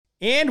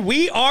And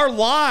we are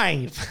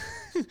live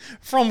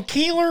from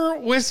Keeler,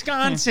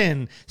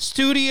 Wisconsin.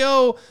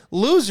 Studio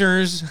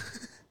losers.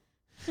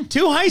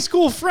 Two high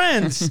school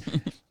friends.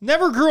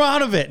 Never grew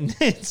out of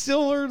it.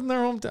 Still are in their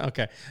hometown.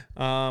 Okay.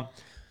 Well.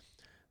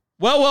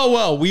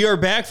 We are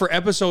back for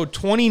episode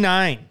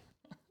 29.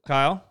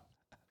 Kyle,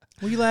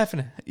 what are you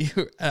laughing at?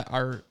 You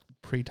our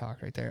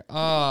pre-talk right there.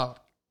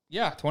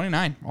 Yeah,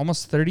 29.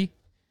 Almost 30.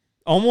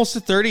 Almost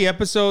to 30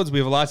 episodes. We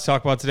have a lot to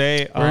talk about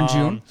today. We're in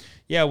June.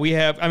 Yeah, we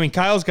have. I mean,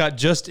 Kyle's got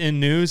just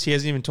in news. He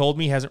hasn't even told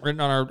me. He hasn't written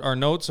on our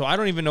notes, so I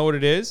don't even know what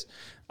it is.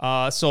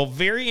 So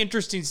very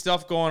interesting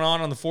stuff going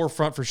on the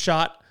forefront for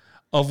Shot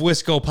of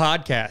Wisco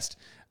podcast.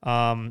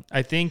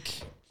 I think,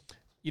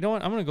 you know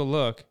what? I'm going to go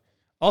look.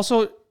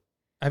 Also,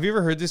 have you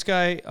ever heard this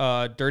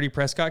guy, Dirty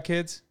Prescott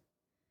Kids?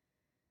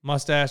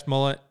 Mustache,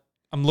 mullet.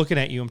 I'm looking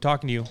at you. I'm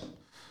talking to you.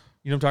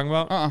 You know what I'm talking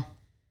about? Last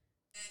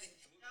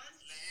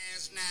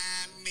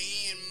night,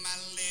 me and my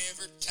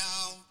liver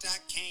talked. I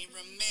can't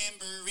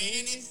remember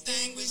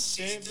anything we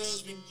said,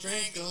 cause we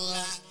drank a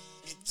lot.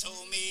 It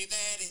told me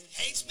that it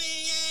hates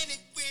me and it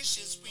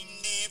wishes we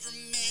never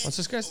met. What's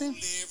this guy's name?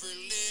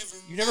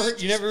 You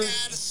never.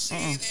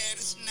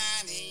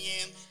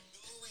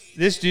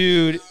 This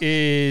dude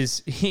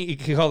is, he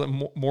called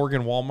it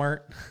Morgan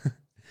Walmart.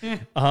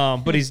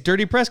 But he's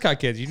Dirty Prescott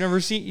Kids. You never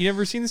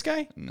seen this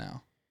guy?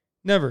 No.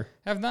 Never.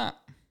 Have not.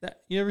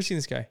 You never seen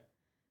this guy?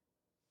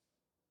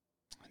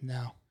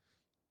 No.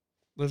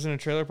 Lives in a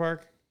trailer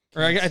park?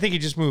 Or I think he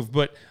just moved,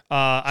 but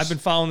I've been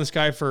following this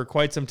guy for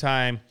quite some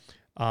time.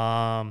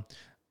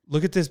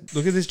 Look at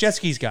this jet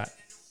ski he's got.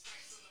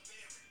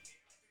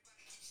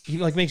 He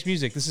makes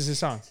music. This is his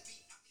song.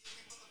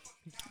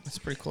 That's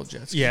a pretty cool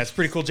jet ski. Yeah, it's a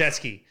pretty cool jet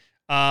ski.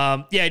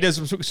 He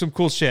does some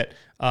cool shit.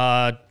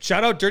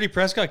 Shout out Dirty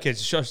Prescott Kids.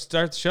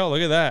 Start the show.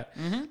 Look at that.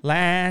 Mm-hmm.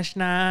 Last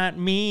night,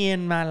 me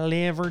and my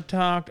liver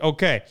talked.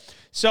 Okay,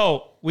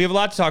 so we have a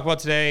lot to talk about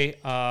today.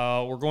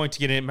 We're going to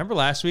get in. Remember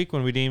last week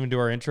when we didn't even do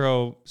our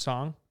intro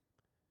song?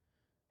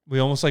 We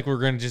almost we're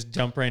going to just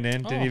jump right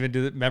in. Didn't even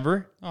do it.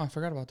 Remember? Oh, I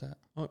forgot about that.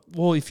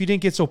 Well, if you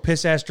didn't get so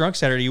piss-ass drunk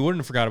Saturday, you wouldn't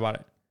have forgot about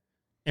it.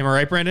 Am I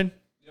right, Brandon?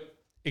 Yep.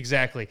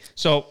 Exactly.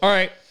 So, all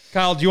right,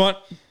 Kyle, you want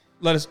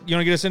to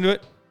get us into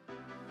it?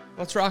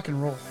 Let's rock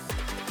and roll.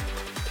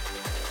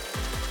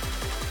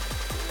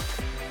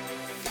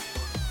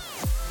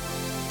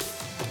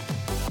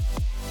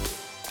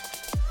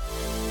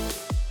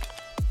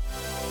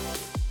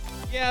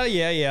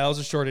 Yeah. That was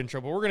a short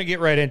intro, but we're going to get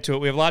right into it.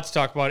 We have a lot to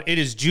talk about. It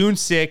is June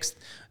 6th.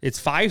 It's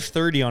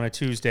 5:30 on a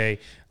Tuesday.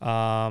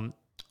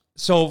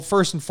 So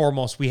first and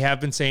foremost, we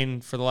have been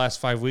saying for the last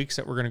 5 weeks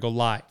that we're going to go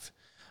live.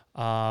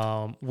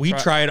 We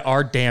tried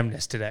our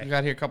damnness today. You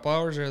got here a couple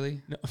hours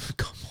early. No,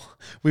 come on.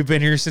 We've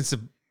been here since it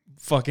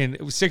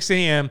was 6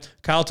 a.m.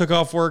 Kyle took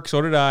off work,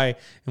 so did I,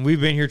 and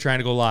we've been here trying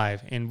to go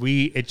live, and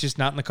it's just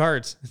not in the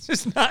cards. It's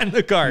just not in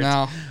the cards.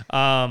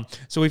 No.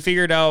 So we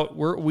figured out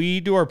we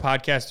do our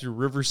podcast through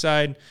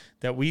Riverside,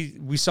 that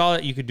we saw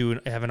that you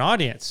could have an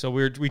audience. So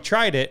we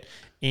tried it,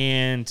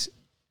 and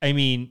I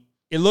mean,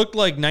 it looked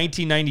like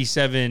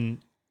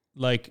 1997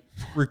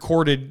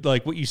 recorded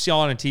what you saw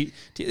on a TV.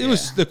 It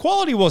was, the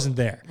quality wasn't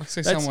there. Looks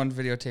like someone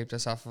videotaped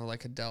us off of a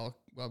Dell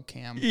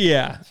webcam.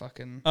 Yeah.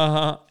 Fucking.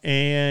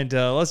 And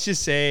let's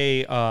just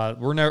say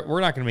we're not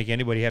going to make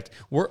anybody have to.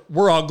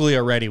 We're ugly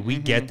already. We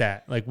get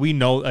that. We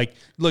know.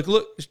 Look,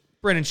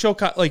 Brendan,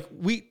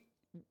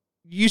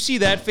 you see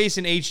that face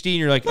in HD, and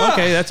you're like,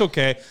 okay, that's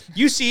okay.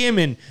 You see him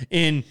in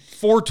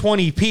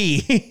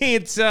 420p.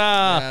 It's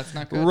it's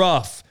not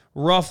good.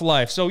 Rough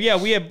life. So yeah,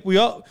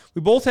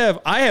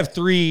 I have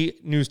 3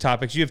 news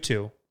topics. You have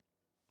 2.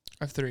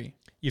 I have 3.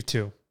 You have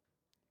 2.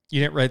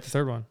 You didn't write the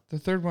third one. The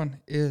third one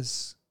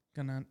is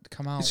gonna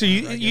come out. So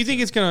you think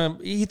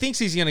he thinks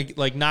he's gonna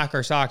knock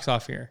our socks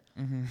off here.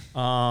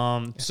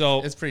 Mm-hmm.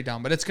 So it's pretty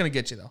dumb, but it's gonna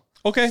get you though.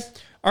 Okay.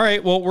 All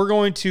right. Well, we're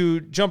going to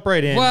jump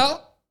right in.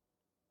 Well,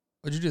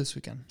 what'd you do this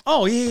weekend?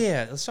 Oh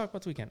yeah. Let's talk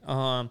about the weekend.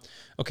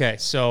 Okay.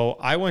 So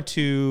I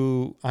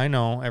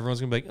know everyone's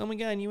gonna be like, oh my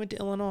God, you went to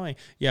Illinois.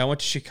 Yeah, I went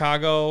to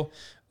Chicago.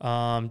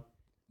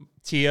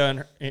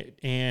 Tia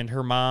and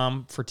her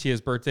mom for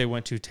Tia's birthday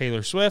went to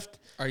Taylor Swift.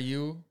 Are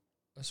you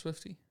a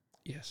Swiftie?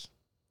 Yes.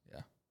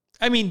 Yeah.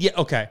 I mean, yeah.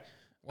 Okay.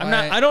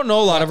 I don't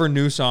know a lot of her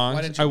new songs.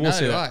 Why didn't you? I will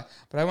say that.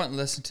 But I went and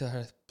listened to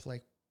her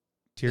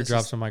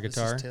Teardrops on My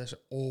Guitar.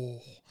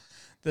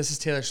 This is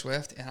Taylor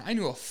Swift, and I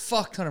knew a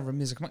fuck ton of her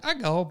music. I'm like, I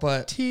go,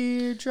 but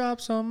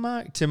Teardrops on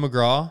My Tim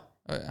McGraw.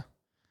 Oh yeah,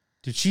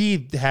 dude,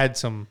 she had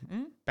some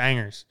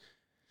bangers.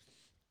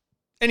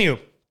 Anywho,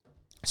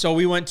 so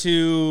we went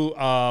to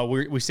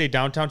we stayed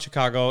downtown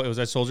Chicago. It was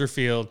at Soldier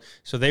Field.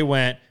 So they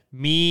went.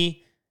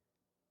 Me,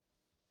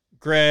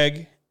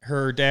 Greg,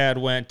 her dad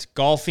went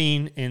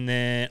golfing, and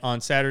then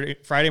on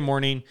Friday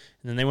morning,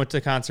 and then they went to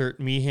the concert.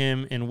 Me,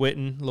 him, and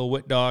Witten, little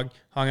Wit dog,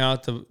 hung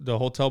out at the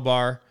hotel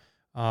bar.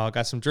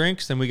 Got some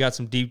drinks. Then we got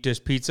some deep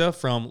dish pizza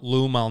from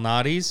Lou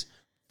Malnati's.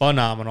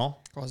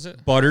 Phenomenal. Was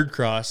it? Buttered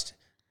crust.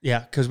 Yeah,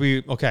 because so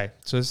this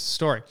is the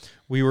story.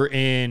 We were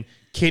in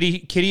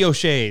Kitty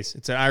O'Shea's.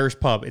 It's an Irish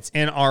pub. It's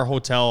in our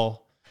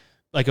hotel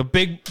like a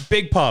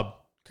big pub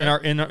in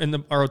our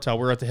hotel.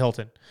 We're at the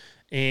Hilton,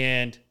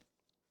 and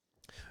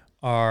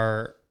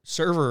our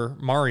server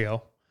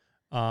Mario,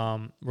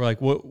 we're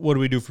like, what do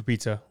we do for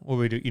pizza? What do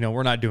we do? You know,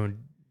 we're not doing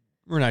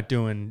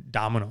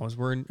Domino's.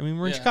 We're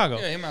in Chicago.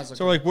 Yeah,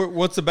 so we're like,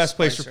 what's the best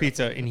place for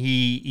pizza? And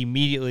he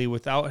immediately,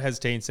 without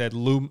hesitating, said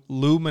Lou.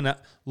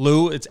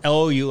 It's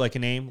Lou, like a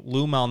name,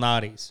 Lou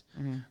Malnati's.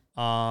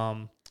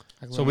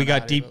 Like so we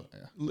got deep,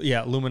 but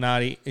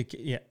Illuminati.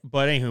 Yeah,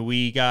 but anywho,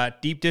 we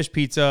got deep dish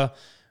pizza.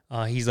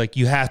 He's like,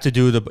 you have to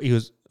do he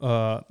was,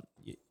 I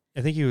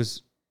think he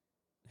was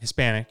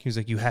Hispanic. He was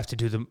like, you have to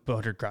do the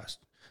buttered crust.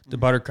 The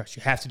buttered crust.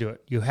 You have to do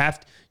it. You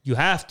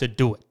have to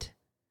do it.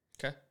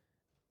 Okay.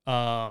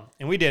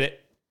 And we did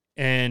it,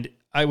 and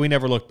we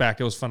never looked back.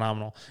 It was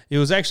phenomenal. It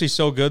was actually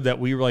so good that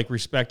we like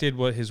respected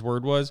what his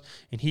word was,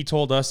 and he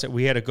told us that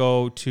we had to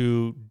go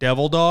to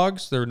Devil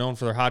Dogs. They're known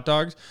for their hot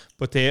dogs,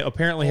 but they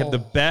apparently have the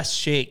best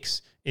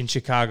shakes in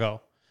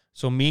Chicago.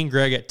 So me and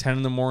Greg at 10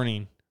 in the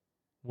morning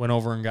went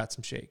over and got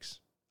some shakes.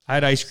 I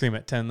had ice cream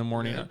at 10 in the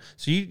morning. Yeah.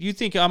 So you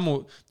think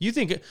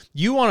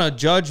you want to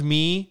judge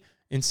me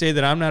and say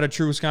that I'm not a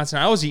true Wisconsin?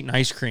 I was eating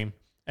ice cream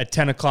at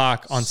 10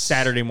 o'clock on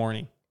Saturday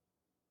morning.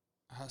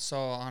 So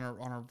on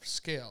a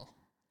scale,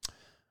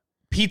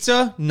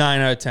 pizza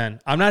 9 out of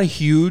 10. I'm not a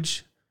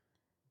huge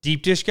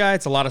deep dish guy.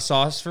 It's a lot of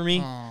sauce for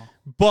me,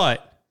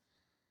 but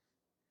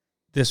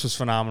this was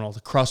phenomenal. The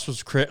crust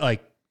was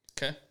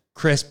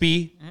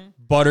crispy,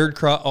 buttered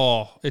crust.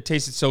 Oh, it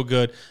tasted so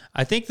good.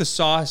 I think the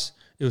sauce,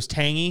 it was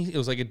tangy. It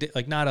was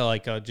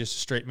not just a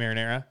straight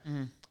marinara.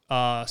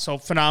 So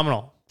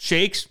phenomenal.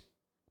 Shakes,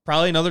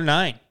 probably another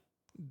 9.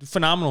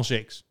 Phenomenal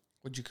shakes.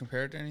 Would you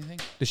compare it to anything?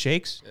 The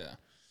shakes? Yeah.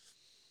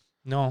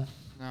 No.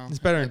 It's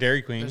better than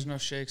Dairy Queen. There's no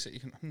shakes that you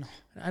can. No.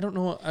 I don't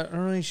know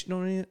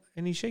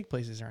any shake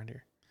places around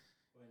here.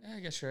 Yeah, I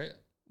guess you're right.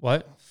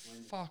 What?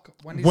 Fuck.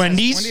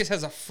 Wendy's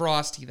has a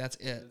Frosty. That's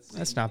it.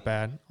 That's not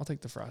bad. I'll take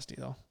the Frosty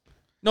though.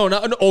 No,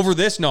 over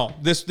this. No,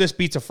 this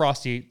beats a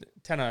Frosty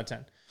 10 out of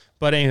 10.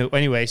 But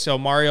anyway, so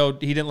Mario,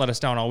 he didn't let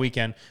us down all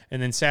weekend,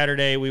 and then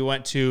Saturday we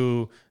went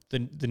to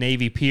the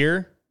Navy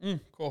Pier.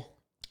 Cool.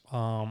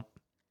 Do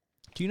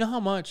you know how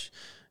much?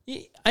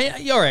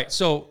 All right,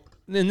 so.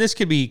 And this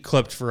could be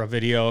clipped for a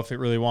video if it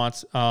really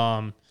wants.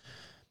 I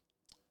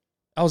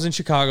was in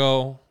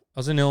Chicago. I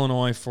was in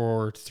Illinois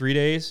for 2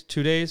 days.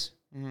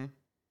 Mm-hmm.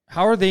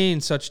 How are they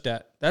in such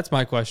debt? That's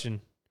my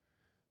question.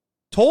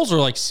 Tolls are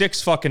like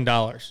 $6 fucking.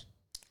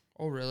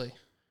 Oh, really?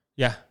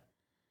 Yeah.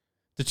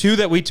 The 2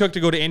 that we took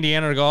to go to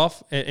Indiana to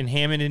golf in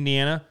Hammond,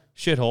 Indiana,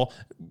 shithole.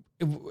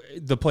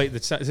 The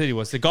city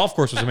was. The golf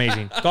course was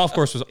amazing. Golf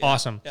course was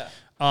awesome.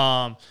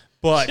 Yeah.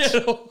 But.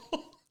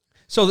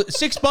 So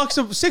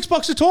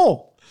 $6 a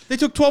toll. They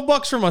took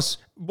 $12 from us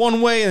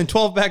one way and then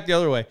 12 back the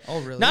other way. Oh,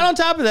 really? Not on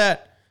top of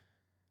that.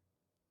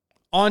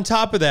 On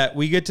top of that,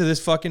 we get to this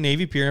fucking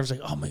Navy Pier, and I was like,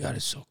 oh my God,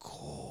 it's so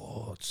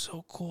cool. It's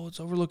so cool. It's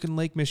overlooking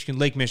Lake Michigan.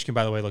 Lake Michigan,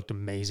 by the way, looked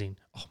amazing.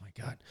 Oh my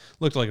God.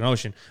 Looked like an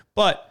ocean.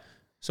 But,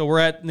 so we're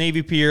at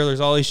Navy Pier. There's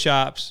all these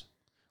shops.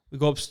 We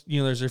go up,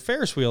 there's a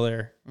Ferris wheel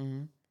there.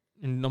 Mm-hmm.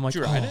 And I'm like, did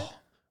you ride it?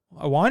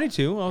 I wanted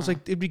to. I was like,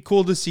 it'd be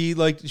cool to see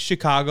like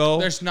Chicago.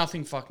 There's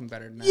nothing fucking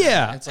better than that.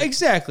 Yeah, it's like,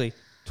 exactly.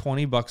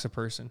 $20 a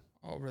person.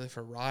 Oh, really? For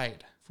a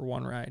ride? For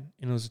one ride.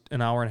 And it was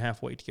an hour and a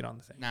half wait to get on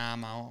the thing. Nah,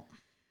 I'm out.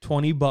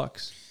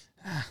 $20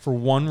 for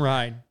one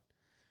ride.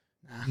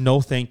 Nah.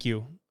 No, thank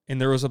you. And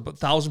there was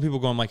 1,000 people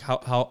going like,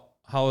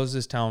 how is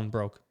this town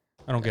broke?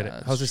 I don't get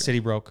it. How's this city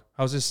broke?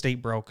 How's this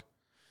state broke?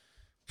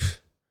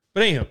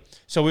 But anywho,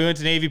 so we went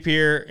to Navy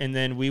Pier, and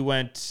then we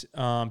went,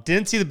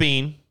 didn't see the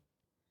Bean.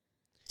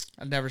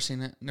 I've never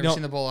seen it. Never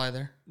seen the bowl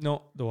either.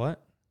 No, the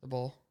what? The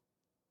bowl.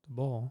 The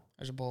bowl?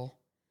 There's a bowl.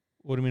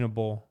 What do you mean a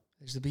bowl?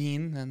 There's the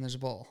bean, then there's a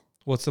bowl.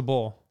 What's the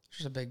bowl? It's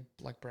just a big,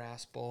 like,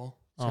 brass bowl.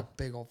 It's got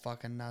big old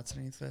fucking nuts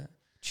underneath it.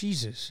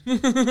 Jesus. I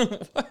mean,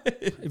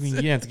 you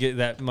didn't have to get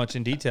that much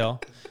in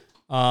detail.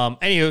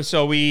 Anywho,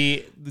 so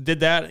we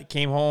did that,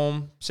 came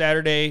home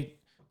Saturday,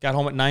 got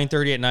home at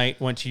 9:30 at night,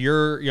 went to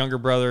your younger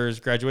brother's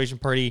graduation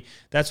party.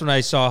 That's when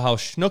I saw how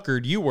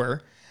schnookered you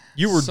were.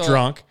 You were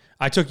drunk.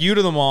 I took you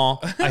to the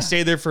mall. I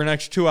stayed there for an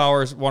extra 2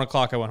 hours. 1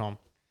 o'clock, I went home.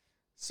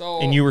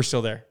 And you were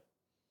still there.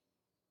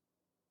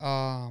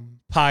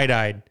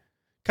 Pie-eyed.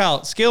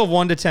 Kyle, scale of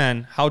 1 to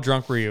 10, how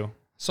drunk were you?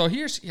 So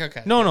here's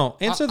okay. No.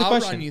 Answer the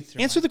question. Run you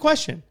through Answer the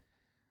question.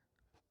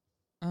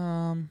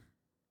 Remember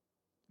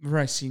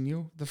I seen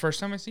you the first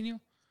time I seen you?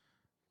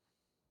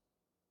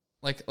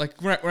 Like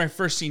when I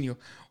first seen you.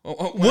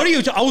 What are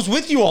you? I was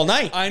with you all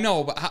night. I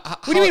know, but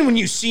what do you mean when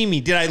you see me?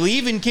 Did I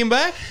leave and came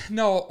back?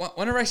 No.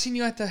 Whenever I seen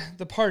you at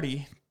the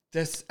party,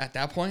 at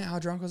that point, how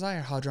drunk was I,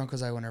 or how drunk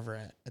was I whenever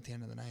at the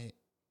end of the night?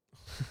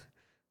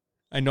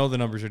 I know the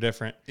numbers are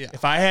different. Yeah.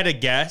 If I had a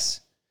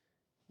guess,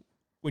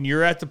 when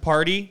you're at the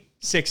party,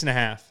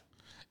 6.5.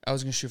 I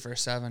was gonna shoot for a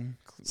 7.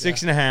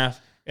 6.5,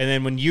 and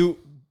then when you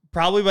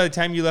probably by the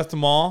time you left the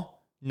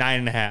mall,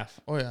 9.5.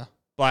 Oh yeah.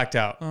 Blacked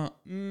out.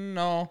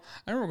 No,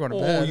 I remember going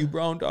to bed. Oh, you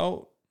browned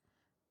out.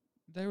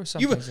 There was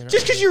something.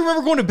 Just because you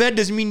remember going to bed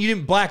doesn't mean you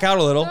didn't black out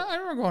a little. I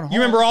remember going home. You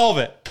remember all of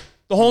it.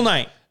 The whole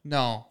night.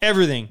 No.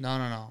 Everything.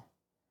 No.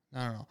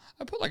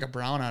 I put like a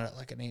brown on it,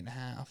 like an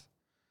 8.5.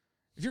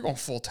 If you're going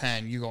full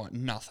 10, you go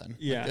nothing.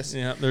 Yeah. Like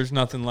Yeah. There's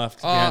nothing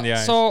left behind the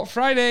eyes. So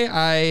Friday,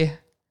 I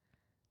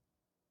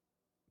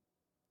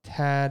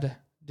had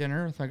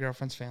dinner with my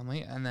girlfriend's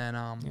family, and then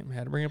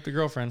had to bring up the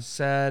girlfriend.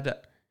 said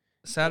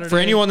Saturday. For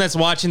anyone that's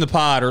watching the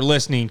pod or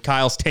listening,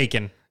 Kyle's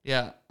taken.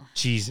 Yeah.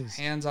 Jesus.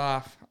 Hands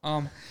off.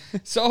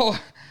 So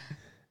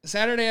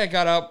Saturday I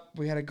got up.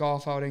 We had a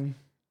golf outing.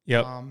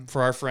 Yep.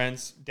 For our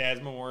friends,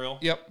 Dad's Memorial.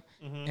 Yep.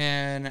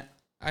 And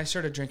I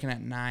started drinking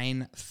at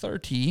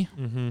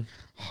 9:30.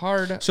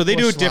 Hard. So they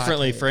do it Busch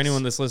differently lattes. for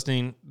anyone that's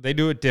listening. They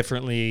do it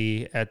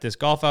differently at this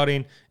golf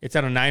outing. It's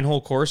at a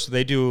 9-hole course. So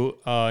they do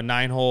a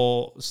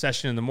 9-hole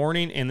session in the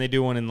morning, and they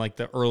do one in like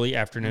the early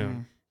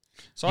afternoon.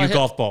 So you I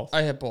golf both.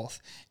 I hit both.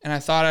 And I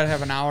thought I'd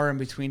have an hour in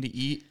between to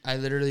eat. I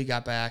literally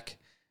got back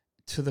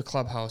to the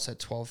clubhouse at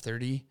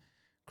 12:30,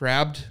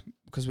 grabbed,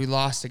 because we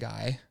lost a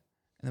guy, and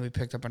then we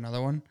picked up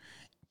another one.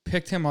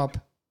 Picked him up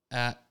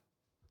at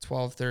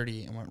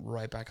 12:30 and went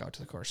right back out to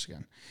the course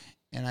again.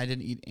 And I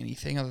didn't eat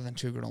anything other than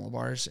 2 granola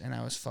bars, and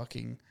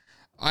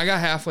I got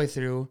halfway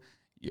through.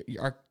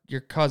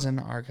 Your cousin,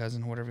 our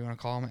cousin, whatever you want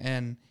to call him,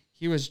 and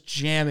he was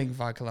jamming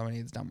vodka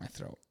lemonades down my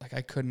throat. Like,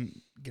 I couldn't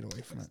get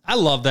away from it. I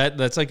love that.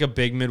 That's like a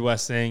big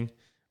Midwest thing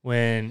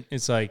when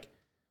it's like,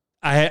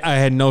 I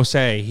had no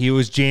say. He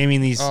was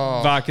jamming these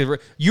vodka.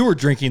 You were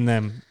drinking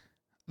them.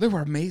 They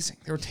were amazing.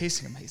 They were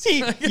tasting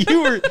amazing.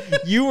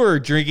 You were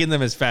drinking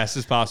them as fast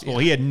as possible.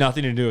 He had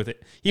nothing to do with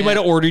it. He might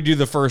have ordered you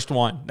the first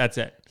one. That's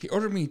it. He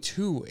ordered me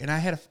 2, and I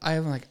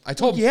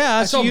told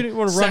so you didn't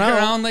want to run second out.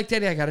 round, like,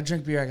 Daddy, I got to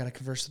drink beer. I got to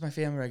converse with my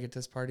family when I get to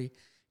this party.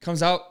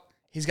 Comes out,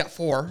 he's got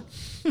 4.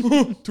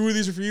 2 of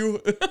these are for you.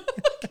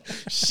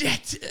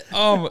 Shit.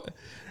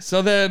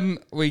 So then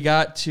we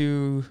got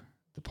to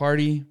the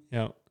party.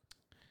 Yeah.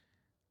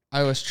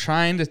 I was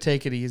trying to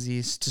take it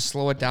easy to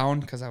slow it down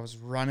because I was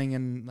running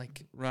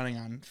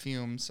on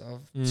fumes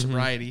of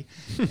sobriety,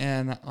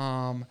 and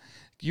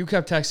you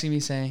kept texting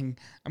me saying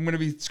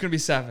it's gonna be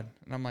 7,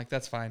 and I'm like,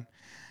 that's fine,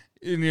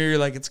 and you're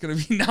like, it's gonna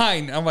be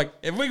 9. I'm like,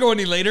 if we go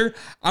any later,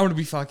 I'm gonna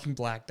be fucking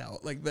blacked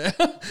out. Like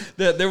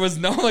that there was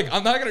no, like,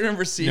 I'm not gonna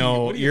remember seeing.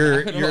 No,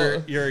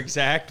 your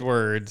exact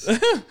words.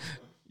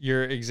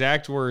 Your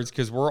exact words,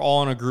 because we're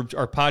all in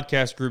our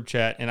podcast group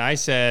chat, and I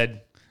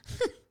said.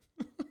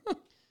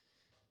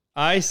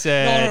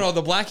 No.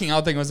 The blacking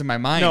out thing was in my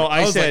mind. No,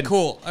 I was said like,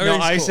 cool.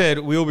 I said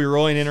we'll be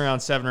rolling in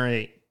around 7 or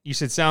 8. You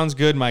said, sounds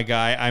good, my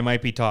guy. I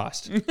might be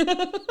tossed.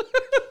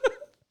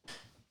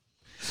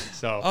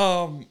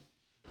 So,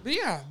 but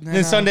yeah.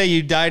 then Sunday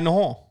you died in a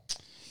hole.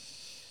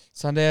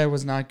 Sunday I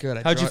was not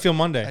good. How'd you feel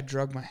Monday? not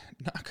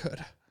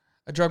good.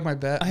 I drug my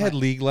bed. I had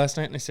league last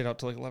night and I stayed out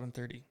till like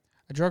 11:30.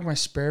 I drug my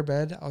spare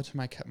bed out to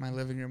my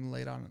living room and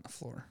laid on the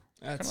floor.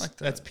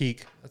 That's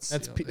peak.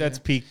 That's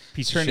peak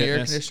piece Turn of the shitness. air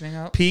conditioning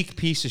up. Peak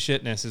piece of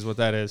shitness is what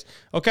that is.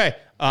 Okay,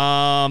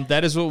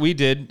 that is what we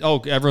did. Oh,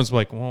 everyone's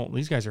like, well,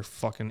 these guys are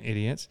fucking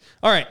idiots.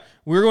 All right,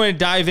 we're going to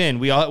dive in.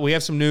 We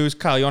have some news.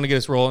 Kyle, you want to get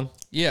us rolling?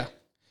 Yeah.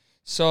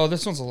 So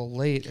this one's a little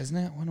late, isn't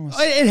it? When was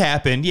it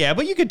happened? Yeah,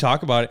 but you could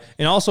talk about it,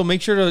 and also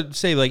make sure to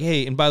say like,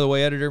 hey, and by the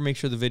way, editor, make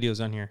sure the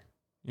video's on here.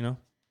 You know.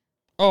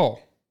 Oh.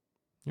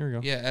 Here we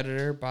go. Yeah,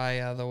 editor.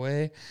 By the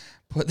way,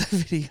 put the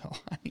video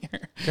on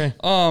here.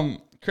 Okay.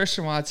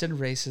 Christian Watson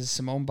races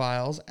Simone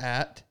Biles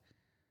at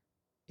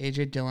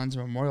AJ Dillon's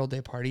Memorial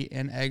Day party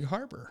in Egg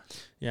Harbor.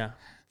 Yeah.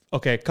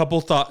 Okay.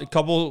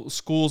 Couple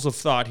schools of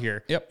thought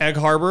here. Yep. Egg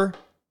Harbor,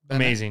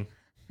 amazing,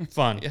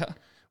 fun. Yeah.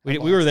 We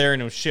were there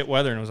and it was shit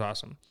weather and it was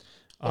awesome.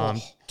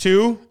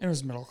 2. It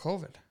was middle of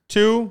COVID.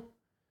 2.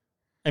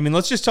 I mean,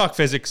 let's just talk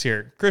physics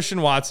here.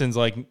 Christian Watson's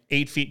like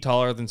 8 feet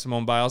taller than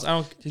Simone Biles.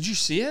 Did you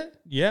see it?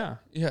 Yeah.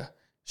 Yeah.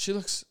 She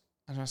looks.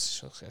 I don't know if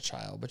she looks like a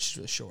child, but she's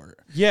really short.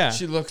 Yeah.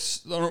 She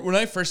looks, when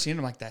I first seen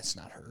her, I'm like, that's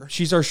not her.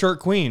 She's our short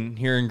queen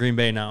here in Green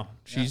Bay now.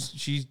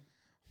 She's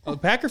a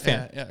Packer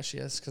fan. Yeah, she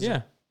is.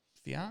 Yeah.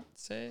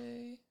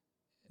 Fiance?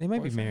 They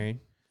might be married.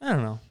 I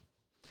don't know.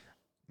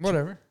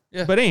 Whatever.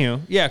 Yeah. But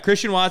anyway, yeah,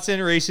 Christian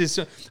Watson races.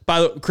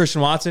 By the way,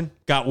 Christian Watson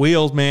got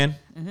wheels, man.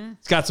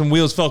 He's got some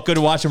wheels. Felt good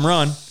to watch him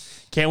run.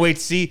 Can't wait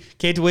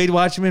to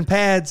watch him in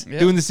pads,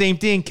 doing the same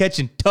thing,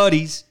 catching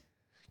tutties.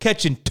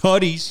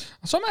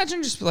 So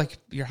imagine just like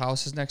your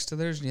house is next to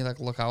theirs and you like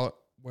look out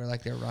where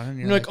like they're running. And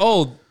you're like,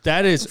 oh,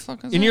 that is,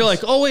 and you're like,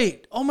 oh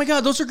wait, oh my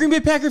God, those are Green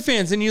Bay Packer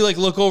fans. And you like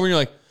look over and you're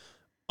like,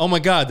 oh my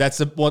God, that's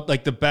the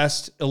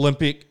best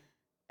Olympic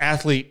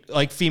athlete,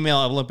 like female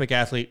Olympic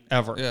athlete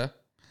ever. Yeah.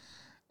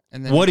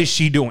 And then what is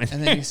she doing?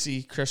 And then you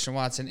see Christian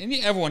Watson and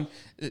everyone,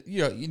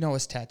 you know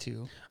his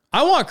tattoo.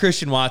 I want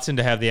Christian Watson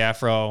to have the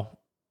afro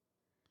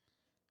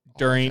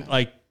during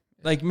like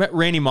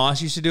Randy Moss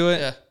used to do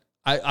it. Yeah.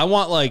 I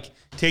want like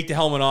take the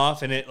helmet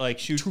off and it like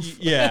shoot.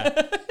 Yeah.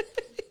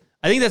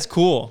 I think that's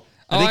cool.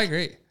 I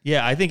agree.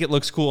 Yeah, I think it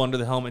looks cool under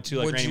the helmet too,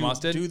 like Randy Moss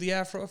did. Would you do the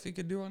afro if you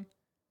could do one?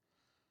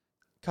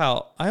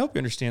 Kyle, I hope you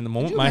understand the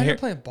moment my hair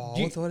playing ball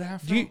with an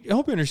afro. I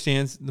hope you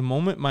understand the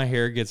moment my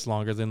hair gets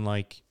longer than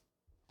like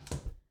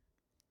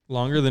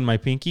longer than my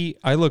pinky,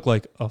 I look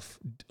like a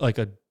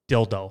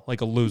dildo,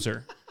 like a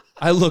loser.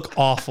 I look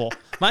awful.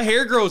 My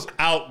hair grows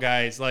out,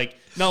 guys. Like,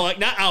 no, like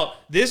not out.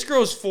 This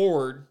grows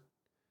forward.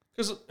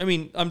 Because, I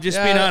mean, I'm just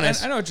being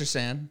honest. I know what you're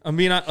saying. I'm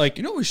being like,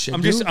 you know what we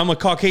should do? I'm a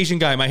Caucasian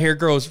guy. My hair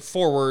grows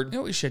forward. You know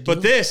what we should do?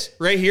 But this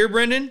right here,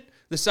 Brendan,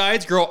 the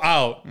sides grow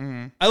out.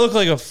 Mm-hmm. I look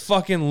like a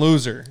fucking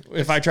loser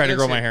if I try to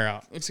grow my hair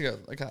out. Looks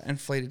like an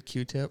inflated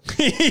Q-tip.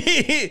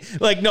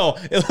 Like, no,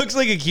 it looks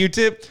like a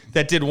Q-tip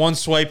that did one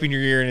swipe in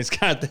your ear and it's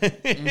got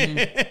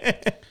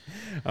the...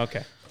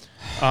 Okay.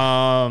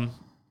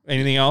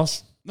 Anything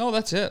else? No,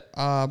 that's it.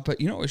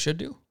 But you know what we should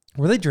do?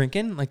 Were they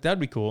drinking? Like, that'd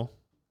be cool.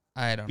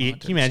 I don't know.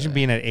 Can you imagine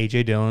being at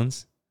AJ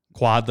Dillon's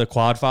the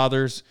Quad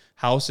Fathers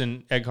house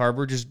in Egg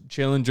Harbor, just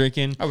chilling,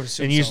 drinking? I would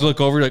assume and you just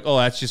look over like, oh,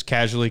 that's just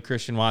casually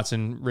Christian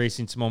Watson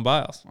racing Simone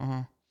Biles.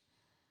 Uh-huh.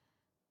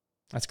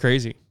 That's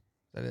crazy.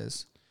 That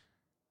is.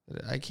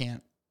 I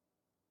can't.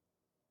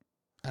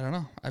 I don't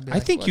know. I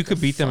think you could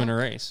beat them in a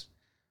race.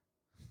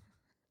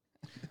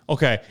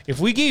 Okay, if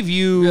we gave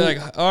you... You're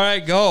like, all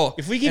right, go.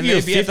 If we give you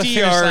a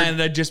 50-yard...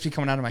 line, I'd just be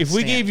coming out of my If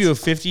we gave you a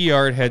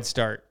 50-yard head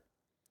start...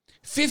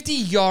 50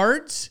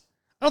 yards?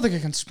 I don't think I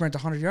can sprint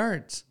 100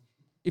 yards.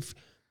 If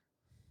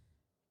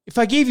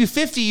I gave you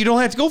 50, you don't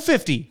have to go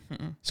 50.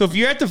 Mm-mm. So if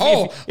you're at the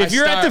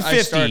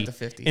at the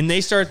 50 and they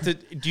start the,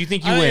 do you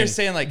think you win? You're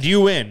saying like, do you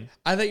win?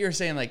 I thought you were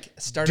saying like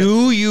start.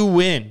 Do you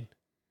win?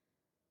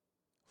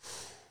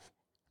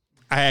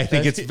 I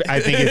think it's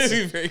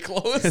very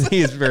close. I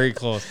think it's very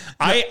close.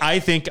 I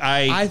think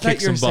I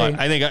kick some butt.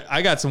 I think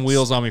I got some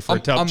wheels on me for a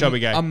tough chubby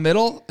guy. In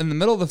the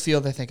middle of the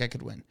field, I think I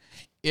could win.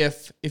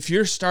 If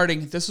you're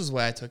starting, this is the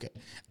way I took it.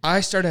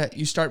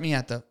 You start me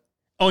at the.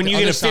 Oh, and you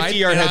get a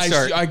 50-yard head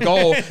start. I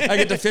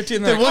get the 50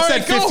 and then what's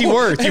that 50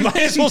 worth? You might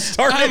as well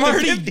start I'm at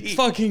already 50.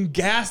 Fucking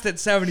gassed at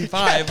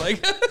 75.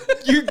 Like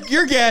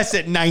you're gassed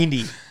at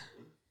 90.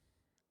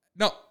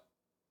 No,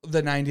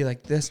 the 90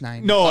 like this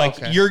 90. No, like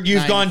okay.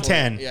 you've gone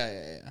 10.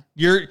 Yeah.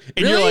 You're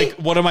like,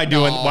 what am I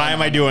doing? Why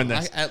am I doing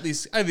this? I at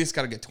least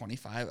got to get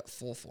 25 at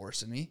full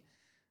force in me.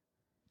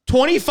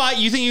 25?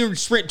 You think you can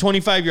sprint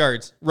 25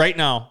 yards right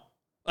now?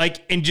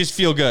 Like, and just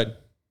feel good?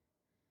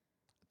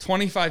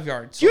 25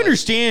 yards. Do you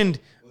understand?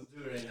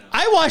 Right,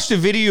 I watched a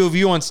video of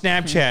you on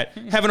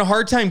Snapchat having a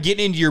hard time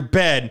getting into your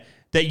bed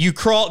that you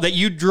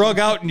drug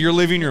out in your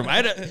living room. You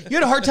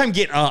had a hard time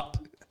getting up.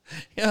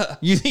 Yeah.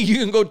 You think you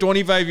can go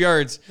 25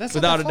 yards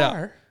without a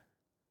doubt?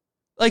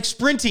 Like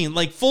sprinting,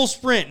 like full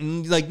sprint,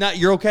 and like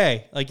you're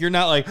okay. Like you're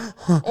not like.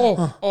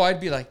 I'd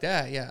be like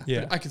that. Yeah.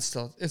 Yeah. But it's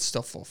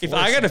still full force. If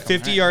I got a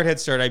 50-yard head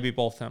start, I'd beat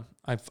both them.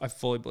 I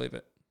fully believe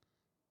it.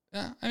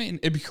 Yeah, I mean,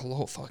 it'd be a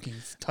little fucking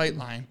tight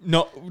line.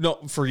 No,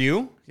 for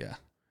you? Yeah.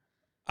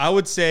 I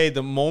would say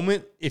the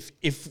moment, if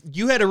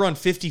you had to run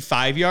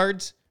 55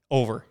 yards,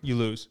 over, you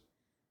lose.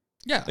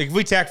 Yeah. Like if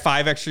we tack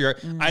 5 extra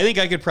yards, I think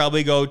I could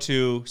probably go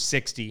to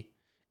 60.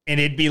 And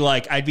it'd be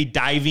like, I'd be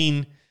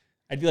diving,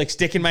 I'd be like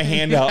sticking my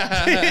hand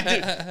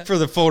out for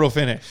the photo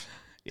finish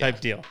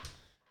type deal.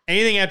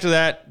 Anything after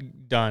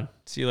that, done.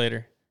 See you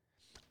later.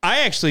 I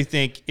actually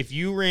think if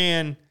you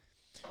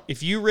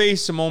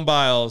race Simone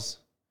Biles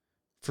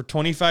for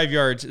 25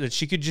 yards, that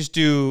she could just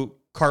do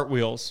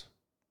cartwheels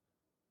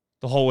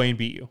the whole way and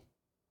beat you.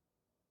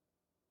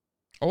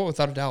 Oh,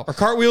 without a doubt. Or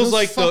cartwheels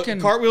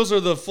cartwheels are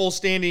the full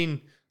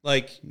standing,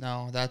 like.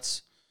 No,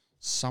 that's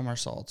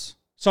somersaults.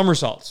 No,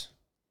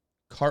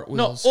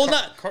 Cartwheels.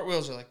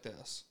 Cartwheels are like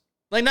this.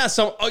 Like not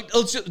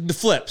the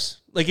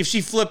flips. Like if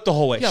she flipped the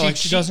whole way. Yeah,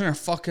 she does in her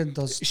fucking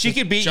she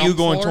could beat you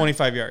going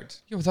 25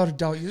 yards. Yeah, without a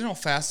doubt. You know how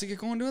fast to get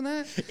going doing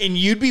that? And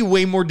you'd be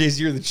way more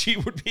dizzier than she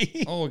would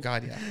be. Oh,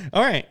 God, yeah.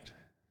 All right.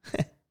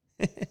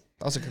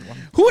 That was a good one.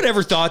 Who would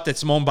ever thought that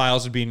Simone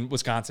Biles would be in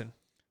Wisconsin?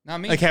 Not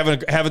me. Like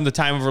having the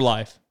time of her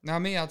life. Not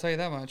me, I'll tell you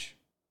that much.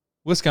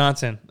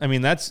 Wisconsin. I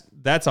mean, that's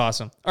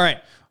awesome. All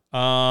right.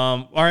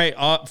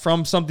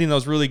 From something that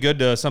was really good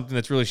to something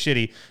that's really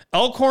shitty.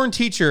 Elkhorn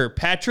teacher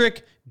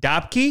Patrick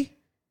Depke,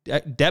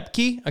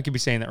 I could be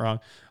saying that wrong,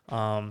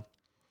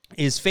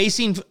 is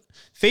facing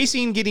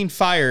getting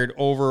fired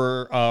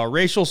over a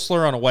racial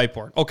slur on a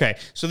whiteboard. Okay,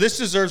 so this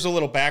deserves a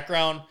little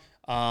background.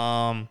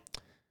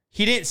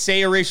 He didn't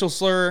say a racial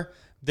slur.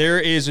 There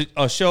is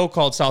a show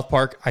called South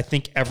Park. I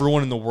think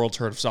everyone in the world's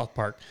heard of South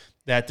Park.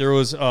 That there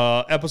was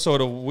an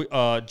episode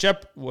of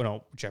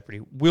Jeopardy,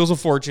 Wheels of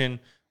Fortune,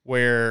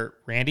 where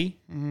Randy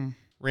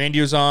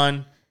was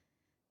on.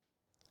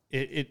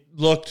 It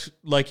looked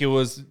like it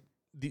was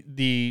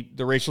the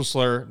racial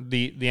slur,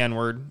 the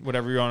N-word,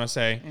 whatever you want to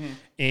say.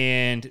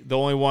 And the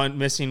only one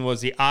missing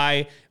was the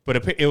I,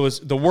 but it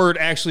was the word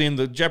actually in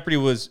the Jeopardy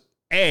was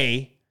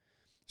A,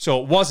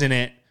 so it wasn't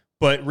it.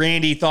 But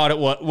Randy thought it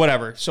was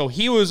whatever. So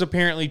he was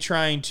apparently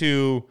trying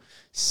to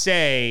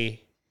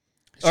say,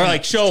 or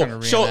like show,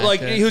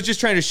 like he was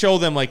just trying to show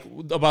them like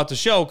about the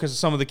show because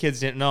some of the kids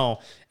didn't know.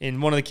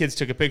 And one of the kids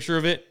took a picture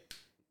of it.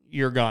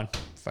 You're gone,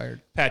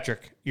 fired,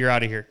 Patrick. You're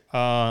out of here.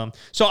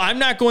 So I'm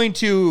not going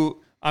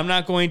to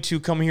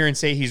come here and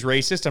say he's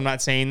racist. I'm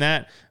not saying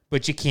that.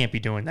 but you can't be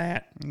doing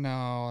that.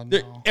 No.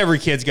 Every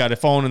kid's got a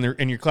phone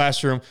in your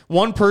classroom.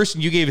 One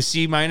person you gave a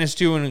C-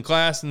 to in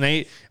class,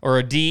 and or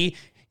a D.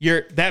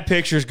 That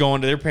picture's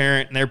going to their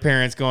parent, and their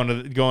parents going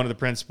to the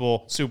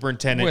principal,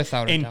 superintendent.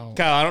 Without a doubt.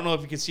 Kyle, I don't know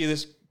if you can see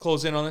this.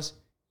 Close in on this.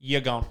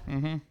 You're gone.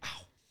 Mm-hmm. Ow,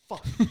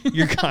 fuck.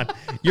 You're gone.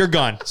 You're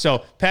gone.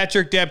 So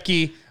Patrick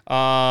Depke,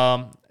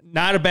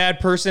 not a bad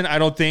person, I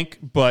don't think,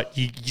 but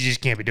you just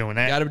can't be doing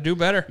that. Got to do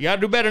better. You got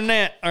to do better than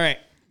that. All right.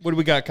 What do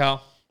we got,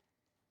 Kyle?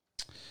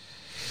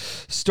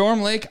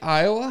 Storm Lake,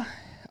 Iowa.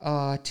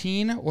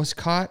 Teen was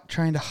caught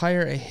trying to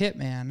hire a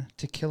hitman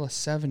to kill a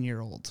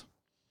 7-year-old.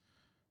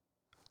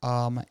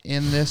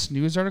 In this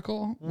news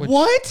article.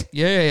 What?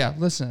 Yeah.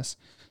 Listen to this.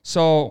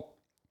 So,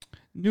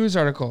 news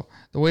article.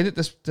 The way that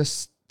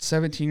this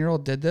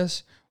 17-year-old did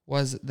this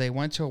was they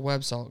went to a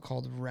website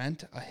called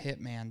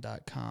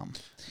rentahitman.com.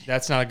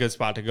 That's not a good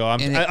spot to go.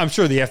 I'm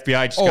sure the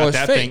FBI just got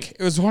that fake. thing.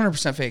 It was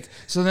 100% fake.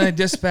 So then they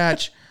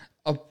dispatch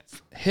a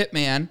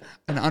hitman,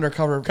 an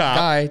undercover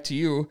guy, to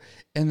you,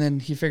 and then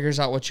he figures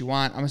out what you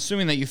want. I'm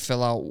assuming that you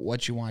fill out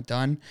what you want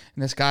done.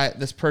 And this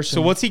person.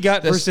 So what's he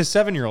got versus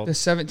 7-year-old? The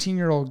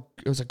 17-year-old,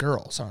 it was a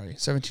girl,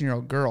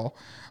 17-year-old girl.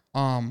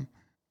 I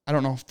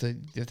don't know if the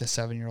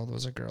 7-year-old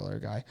was a girl or a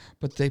guy,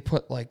 but they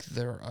put like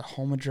their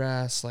home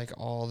address, like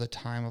all the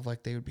time of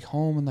like they would be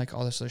home and like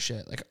all this other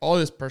shit, like all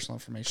this personal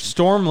information.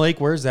 Storm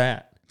Lake, where's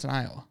that? It's in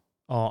Iowa.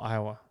 Oh,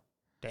 Iowa.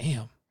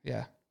 Damn.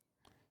 Yeah.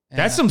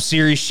 That's some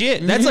serious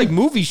shit. That's like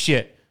movie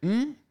shit.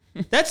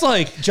 That's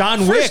like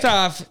John Wick. First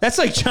off, that's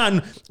like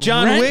John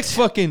Wick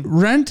fucking.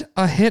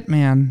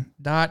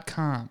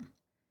 Rentahitman.com.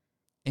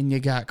 And you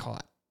got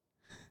caught.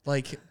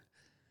 Like,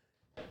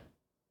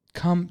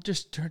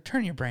 just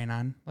turn your brain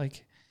on.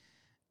 Like,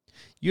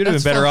 you'd have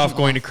been better off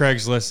going to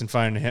Craigslist and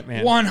finding a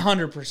hitman.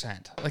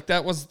 100%. Like,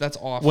 that's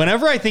awful.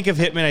 Whenever I think of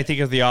hitman, I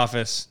think of The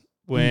Office.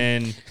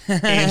 When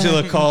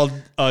Angela called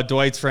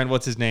Dwight's friend,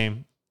 what's his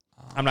name?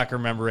 I'm not gonna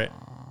remember it.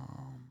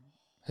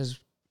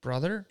 His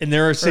brother? And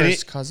they're sitting,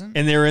 his cousin?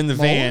 And they're in the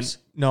Mose? van.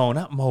 No,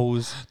 not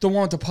Mose. The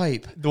one with the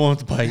pipe. The one with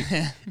the pipe.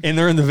 And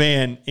they're in the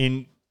van,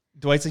 and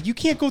Dwight's like, you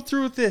can't go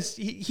through with this.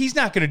 He's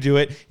not going to do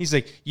it. He's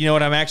like, you know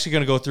what? I'm actually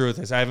going to go through with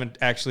this. I haven't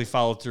actually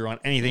followed through on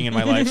anything in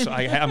my life, so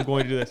I'm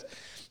going to do this.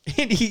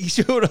 And he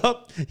showed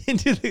up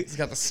into the... He's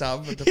got the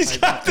sub with the He's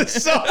got the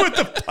sub with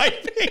the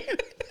piping.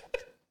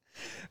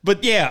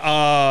 But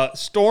yeah,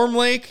 Storm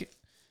Lake...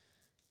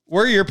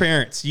 Where are your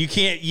parents? You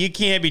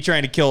can't be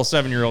trying to kill a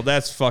 7-year-old.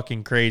 That's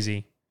fucking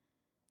crazy.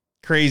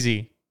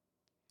 Crazy.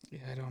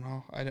 Yeah, I don't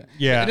know. It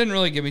didn't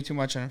really give me too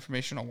much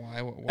information on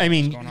why. What I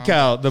mean,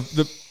 Kyle, the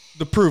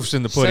proof's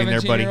in the pudding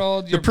there, buddy.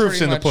 The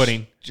proof's in the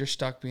pudding. You're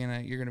stuck you're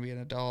going to be an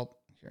adult.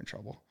 You're in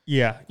trouble.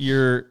 Yeah,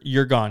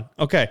 you're gone.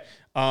 Okay.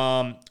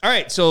 All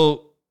right.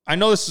 So I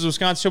know this is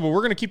Wisconsin, but we're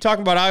going to keep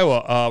talking about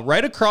Iowa.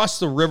 Right across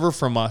the river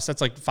from us.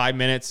 That's like 5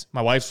 minutes.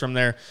 My wife's from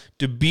there.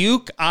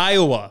 Dubuque,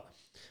 Iowa.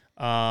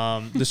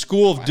 The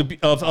school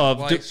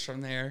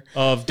from there.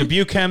 of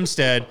Dubuque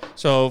Hempstead.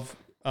 So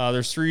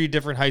there's 3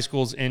 different high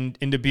schools in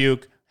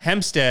Dubuque.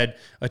 Hempstead,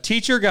 a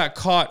teacher got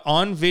caught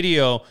on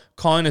video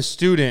calling a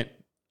student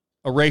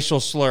a racial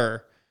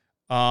slur.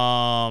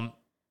 This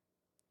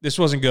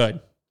wasn't good.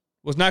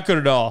 Was not good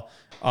at all.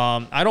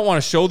 I don't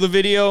want to show the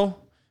video,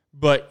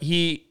 but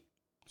he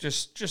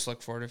just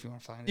look for it if you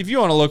want to find it. If you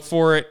want to look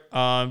for it,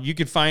 you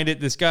can find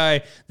it. This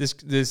guy,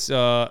 this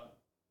African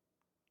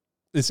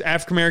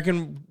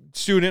American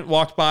student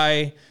walked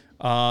by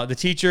the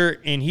teacher,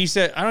 and he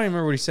said, I don't even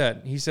remember what he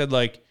said. He said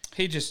like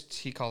he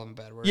called him a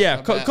bad word.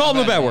 Yeah, call him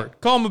a bad word.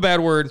 Call him a bad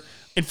word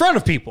in front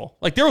of people.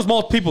 Like there was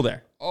multiple people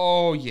there.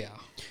 Oh yeah.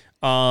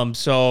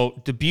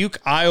 So Dubuque,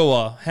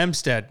 Iowa,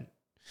 Hempstead.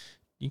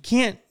 You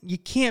can't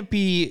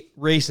be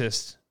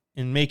racist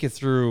and make it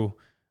through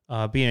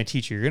being a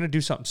teacher. You're gonna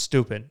do something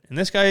stupid, and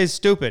this guy is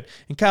stupid.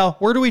 And Kyle,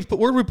 where do we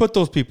put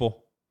those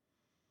people?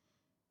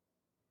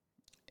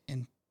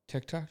 In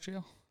TikTok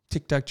jail.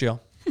 TikTok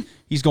jail.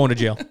 He's going to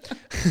jail.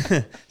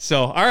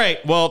 So, all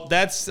right. Well,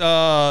 that's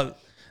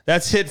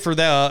it for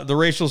the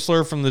racial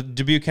slur from the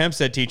Dubuque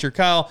Hempstead teacher.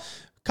 Kyle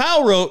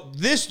wrote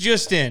this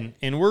just in,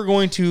 and we're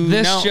going to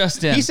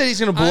just in. He said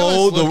he's going to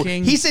blow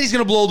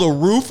the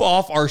roof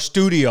off our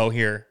studio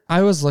here.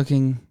 I was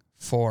looking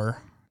for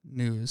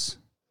news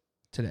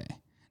today.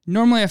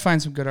 Normally, I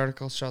find some good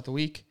articles throughout the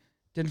week.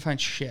 Didn't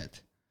find shit.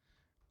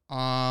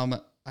 I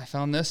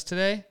found this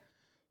today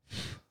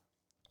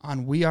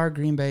on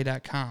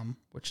wearegreenbay.com,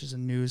 which is a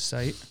news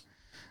site.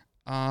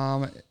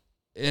 And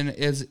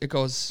it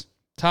goes,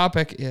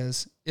 topic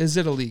is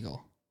it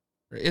illegal?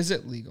 Or is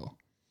it legal?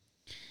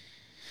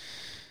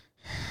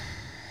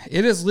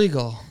 It is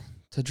legal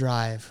to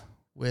drive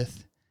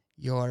with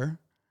your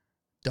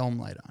dome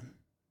light on.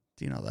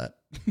 Do you know that?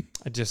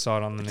 I just saw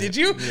it on the news. Did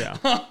you? Yeah.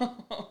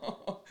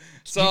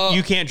 So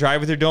you can't drive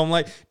with your dome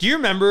light. Do you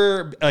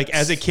remember, like,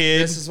 as a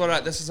kid? This is what I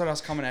was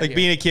coming at. Like,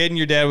 being a kid and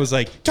your dad was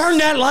like, turn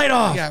that light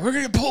off. Yeah, we're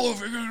going to pull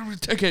over. You're going to get a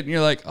ticket. And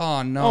you're like,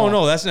 oh, no. Oh,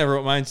 no, that's never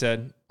what mine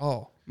said.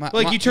 Oh.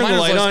 You turn the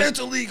light on. It's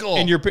illegal.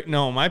 And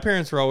my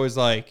parents were always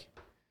like,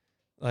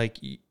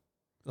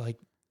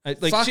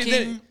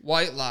 Fucking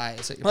white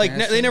lies. That your Like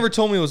parents they did. never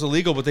told me it was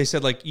illegal, but they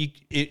said like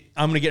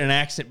I'm gonna get an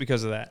accident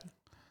because of that.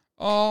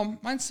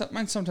 Mine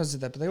sometimes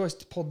did that, but they always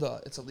pulled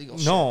the it's illegal.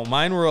 No,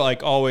 mine were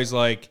like always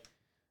like,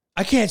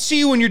 I can't see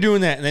you when you're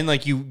doing that, and then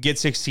like you get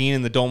 16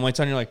 and the dome lights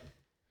on, you're like,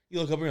 you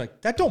look up and you're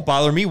like, that don't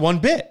bother me one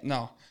bit.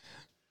 No.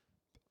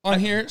 On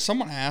here,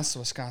 someone asked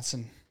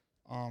Wisconsin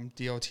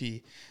DOT,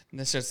 and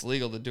they said it's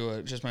legal to do it.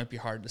 It just might be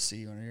hard to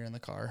see when you're in the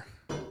car.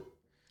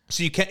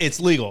 So you can't. It's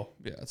legal.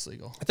 Yeah, it's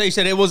legal. I thought you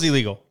said it was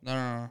illegal.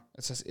 No.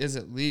 It says, is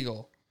it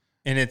legal?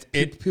 And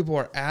People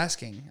are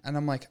asking, and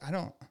I'm like, I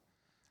don't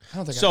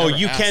think. So I've ever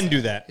you asked can that.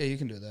 do that. Yeah, you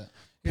can do that.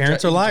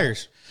 Parents are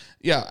liars.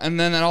 Yeah, and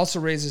then that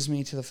also raises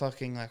me to the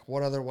fucking like,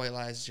 what other white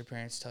lies did your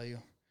parents tell you?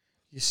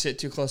 You sit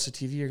too close to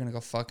TV, you're gonna go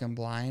fucking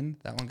blind.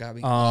 That one got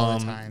me all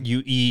the time.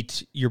 You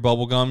eat your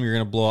bubble gum, you're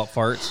gonna blow up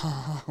farts.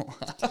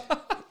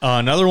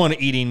 Another one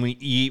eating. When you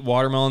eat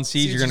watermelon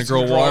seeds, you're gonna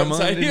grow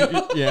watermelon.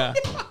 Yeah.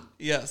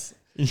 Yes.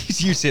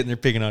 You're sitting there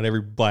picking out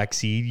every black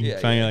seed. You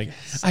finally like,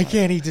 I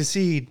can't eat the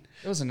seed.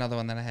 There was another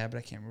one that I had, but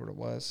I can't remember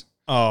what it was.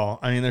 Oh,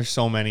 I mean, there's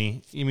so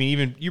many. I mean,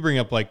 even you bring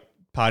up like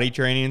potty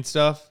training and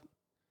stuff.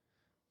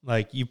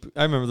 Like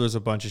I remember there was a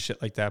bunch of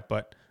shit like that.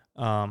 But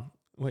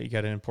what, you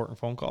got an important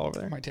phone call over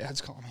there? My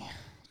dad's calling me.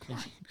 Come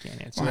on,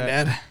 can't answer Come on,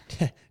 that.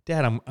 Dad.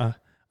 Dad,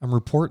 I'm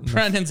reporting.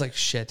 Brandon's like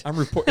shit.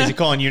 Is he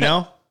calling you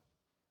now?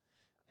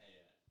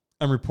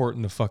 I'm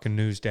reporting the fucking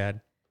news,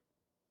 Dad.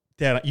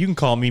 Dad, you can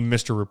call me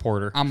Mr.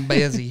 Reporter. I'm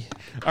busy.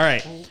 All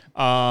right.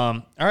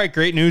 All right.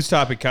 Great news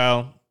topic,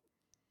 Kyle.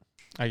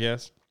 I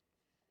guess.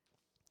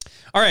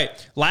 All right.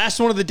 Last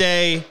one of the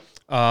day.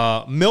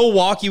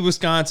 Milwaukee,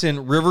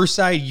 Wisconsin,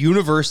 Riverside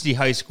University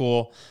High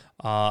School.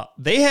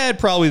 They had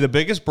probably the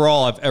biggest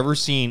brawl I've ever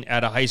seen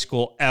at a high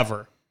school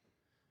ever.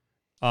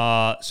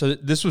 So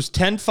this was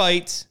 10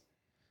 fights.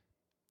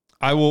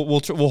 We'll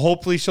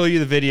hopefully show you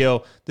the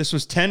video. This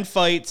was 10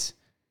 fights.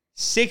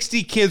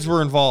 60 kids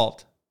were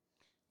involved.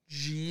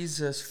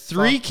 Jesus.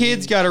 3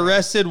 kids got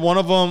arrested. One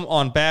of them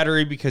on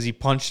battery because he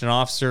punched an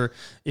officer.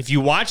 If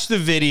you watch the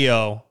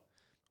video,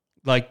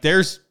 like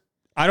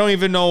I don't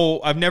even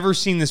know. I've never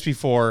seen this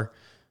before.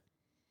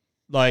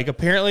 Like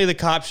apparently the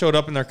cops showed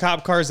up in their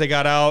cop cars. They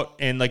got out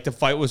and like the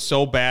fight was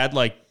so bad.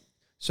 Like,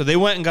 so they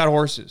went and got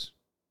horses.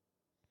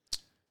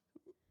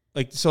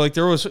 Like, so like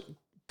there was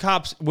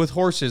cops with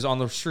horses on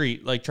the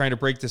street, like trying to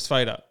break this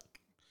fight up.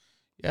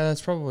 Yeah,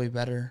 that's probably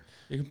better.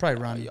 You can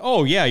probably run.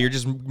 Oh yeah. You're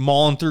just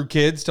mauling through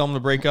kids, tell them to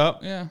break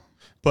up. Yeah.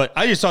 But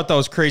I just thought that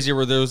was crazy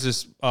where there was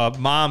this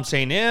mom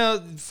saying, yeah,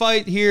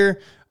 fight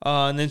here.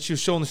 And then she was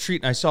showing the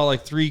street and I saw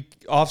like 3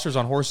 officers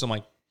on horses. I'm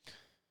like,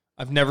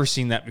 I've never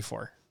seen that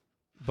before.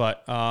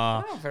 But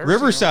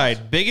Riverside,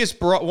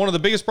 one of the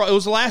biggest, it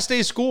was the last day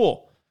of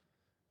school.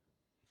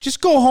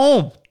 Just go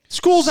home.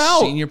 School's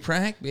out. Senior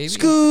prank, baby.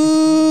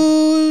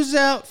 School's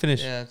out.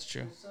 Finish. Yeah, that's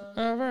true.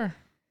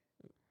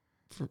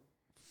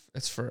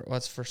 It's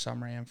for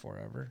summer and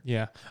forever.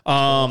 Yeah.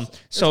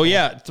 So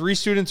yeah, 3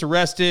 students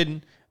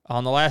arrested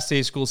on the last day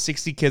of school.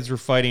 60 kids were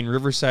fighting.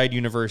 Riverside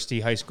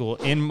University High School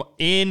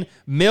in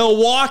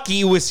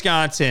Milwaukee,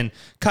 Wisconsin.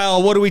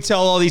 Kyle, what do we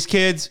tell all these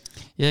kids?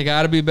 You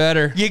got to be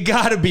better. You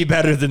got to be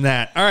better than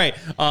that. All right.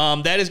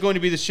 That is going to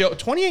be the show.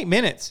 28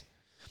 minutes.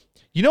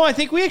 You know, I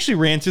think we actually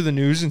ran through the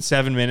news in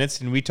 7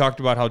 minutes, and we talked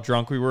about how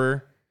drunk we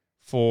were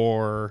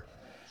for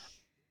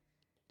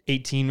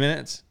 18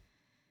 minutes.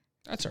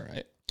 That's all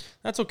right.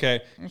 That's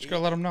okay. I'm just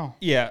gonna let them know.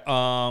 Yeah.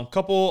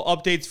 Couple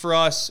updates for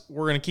us.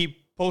 We're gonna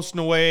keep posting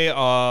away.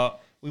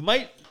 We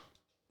might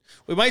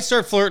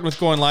start flirting with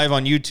going live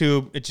on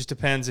YouTube. It just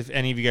depends if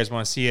any of you guys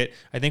want to see it.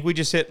 I think we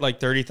just hit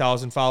like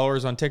 30,000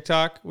 followers on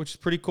TikTok, which is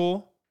pretty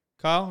cool.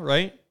 Kyle,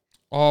 right?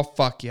 Oh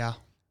fuck yeah.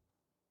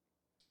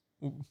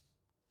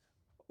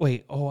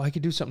 Wait. Oh, I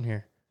could do something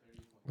here.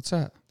 What's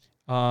that?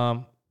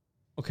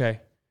 Okay.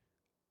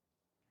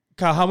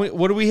 Kyle, how many?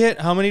 What do we hit?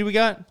 How many do we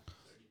got?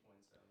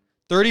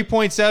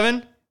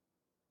 30.7.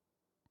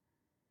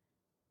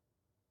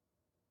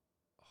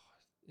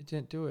 It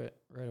didn't do it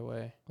right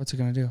away. What's it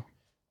gonna do?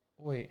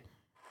 Wait.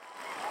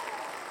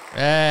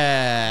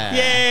 Yeah.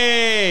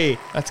 Yay!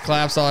 That's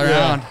claps all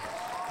around.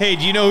 Hey,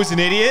 do you know who's an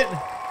idiot?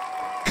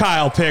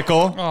 Kyle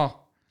Pickle. Oh.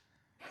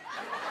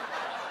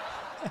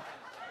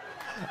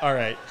 All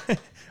right.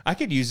 I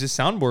could use this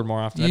soundboard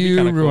more often. That'd You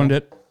be kinda ruined cool.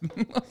 it.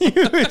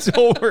 It's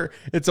over.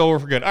 It's over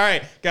for good. All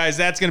right, guys,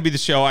 that's going to be the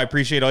show. I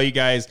appreciate all you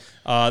guys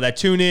that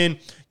tune in.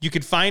 You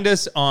can find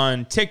us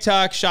on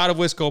TikTok, Shot of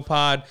Wisco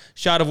Pod,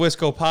 Shot of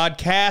Wisco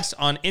Podcast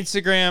on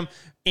Instagram,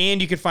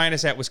 and you can find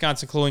us at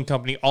Wisconsin Clothing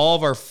Company. All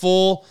of our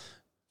full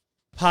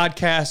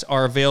podcasts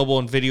are available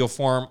in video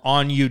form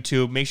on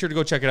YouTube. Make sure to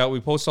go check it out. We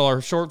post all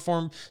our short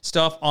form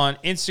stuff on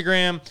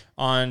Instagram,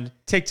 on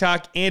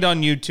TikTok, and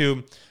on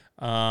YouTube.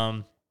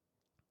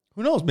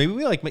 Who knows? Maybe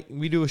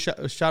we do a shot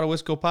of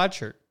Wisco Pod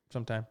shirt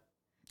sometime.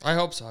 I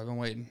hope so. I've been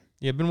waiting.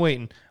 Yeah, I've been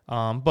waiting.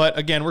 But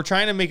again, we're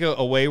trying to make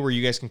a way where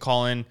you guys can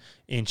call in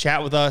and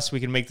chat with us. We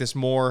can make this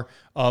more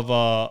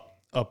of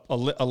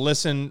a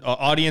listen,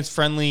 audience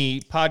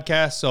friendly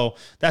podcast. So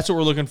that's what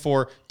we're looking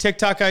for.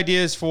 TikTok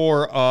ideas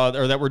for,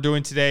 or that we're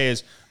doing today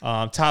is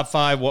top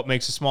 5 what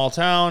makes a small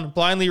town.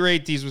 Blindly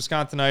rate these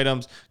Wisconsin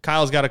items.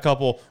 Kyle's got a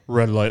couple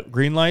red light,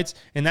 green lights,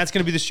 and that's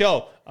going to be the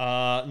show.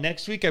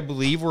 Next week, I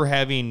believe we're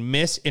having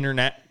Miss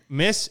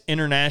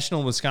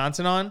International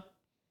Wisconsin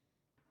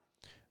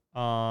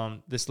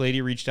on. This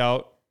lady reached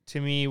out to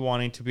me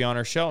wanting to be on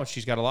our show.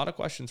 She's got a lot of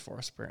questions for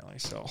us, apparently.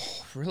 So,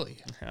 really?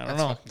 I don't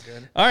know. Fucking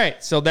good. All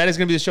right, so that is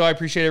going to be the show. I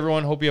appreciate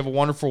everyone. Hope you have a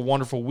wonderful,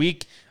 wonderful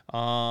week.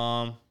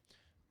 Kyle?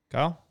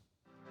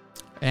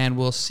 And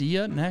we'll see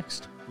you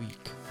next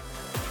week.